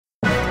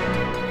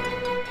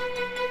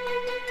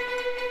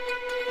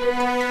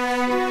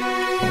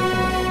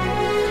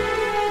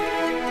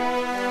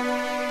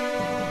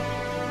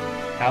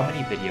How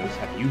many videos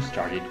have you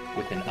started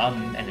with an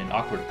and an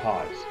awkward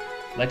pause?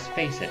 Let's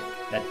face it,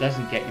 that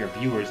doesn't get your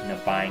viewers in a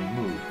buying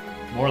mood,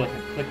 more like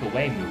a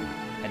click-away mood,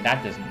 and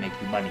that doesn't make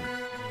you money.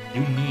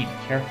 You need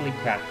carefully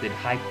crafted,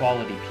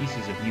 high-quality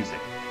pieces of music,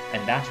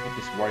 and that's what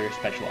this Warrior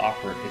Special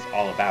offer is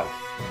all about.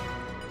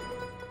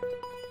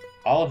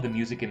 All of the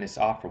music in this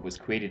offer was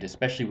created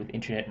especially with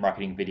internet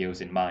marketing videos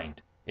in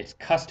mind. It's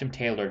custom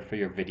tailored for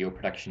your video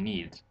production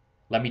needs.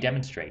 Let me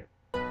demonstrate.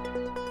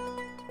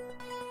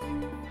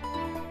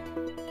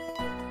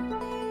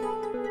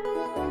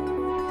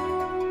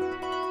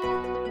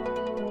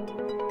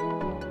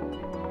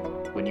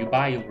 When you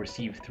buy, you'll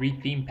receive 3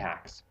 theme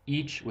packs,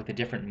 each with a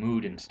different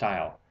mood and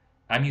style.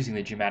 I'm using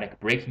the dramatic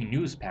breaking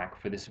news pack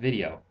for this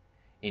video.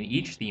 In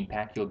each theme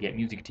pack, you'll get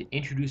music to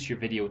introduce your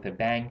video with a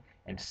bang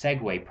and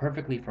segue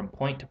perfectly from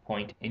point to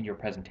point in your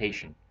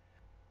presentation.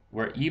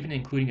 We're even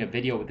including a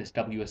video with this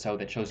WSO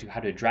that shows you how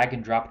to drag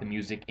and drop the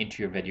music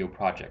into your video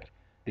project.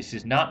 This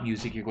is not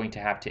music you're going to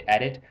have to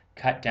edit,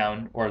 cut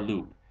down, or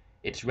loop.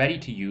 It's ready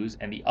to use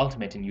and the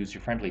ultimate in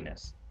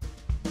user-friendliness.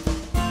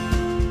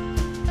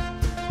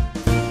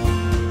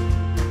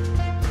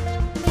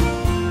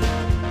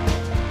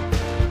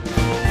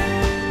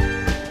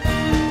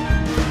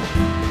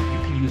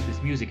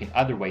 Music in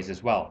other ways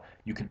as well.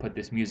 You can put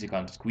this music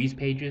on squeeze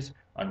pages,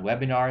 on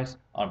webinars,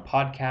 on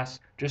podcasts.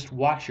 Just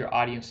watch your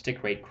audience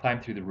stick rate climb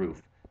through the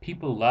roof.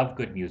 People love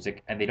good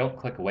music and they don't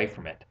click away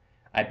from it.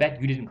 I bet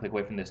you didn't click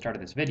away from the start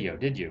of this video,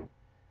 did you?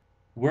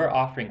 We're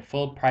offering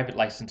full private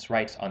license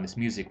rights on this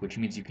music, which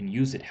means you can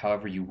use it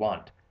however you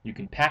want. You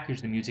can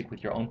package the music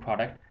with your own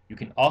product. You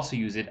can also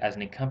use it as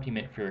an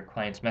accompaniment for your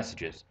clients'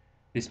 messages.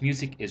 This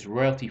music is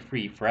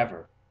royalty-free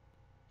forever.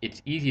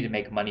 It's easy to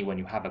make money when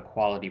you have a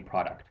quality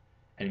product.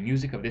 And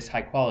music of this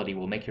high quality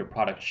will make your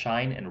product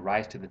shine and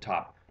rise to the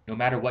top, no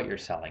matter what you're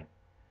selling.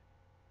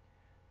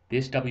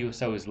 This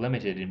WSO is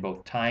limited in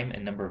both time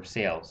and number of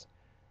sales.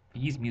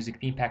 These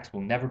music theme packs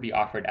will never be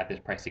offered at this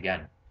price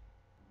again.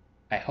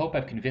 I hope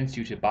I've convinced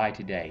you to buy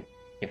today.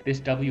 If this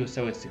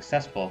WSO is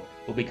successful,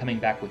 we'll be coming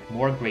back with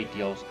more great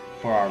deals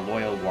for our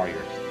loyal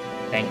warriors.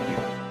 Thank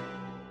you.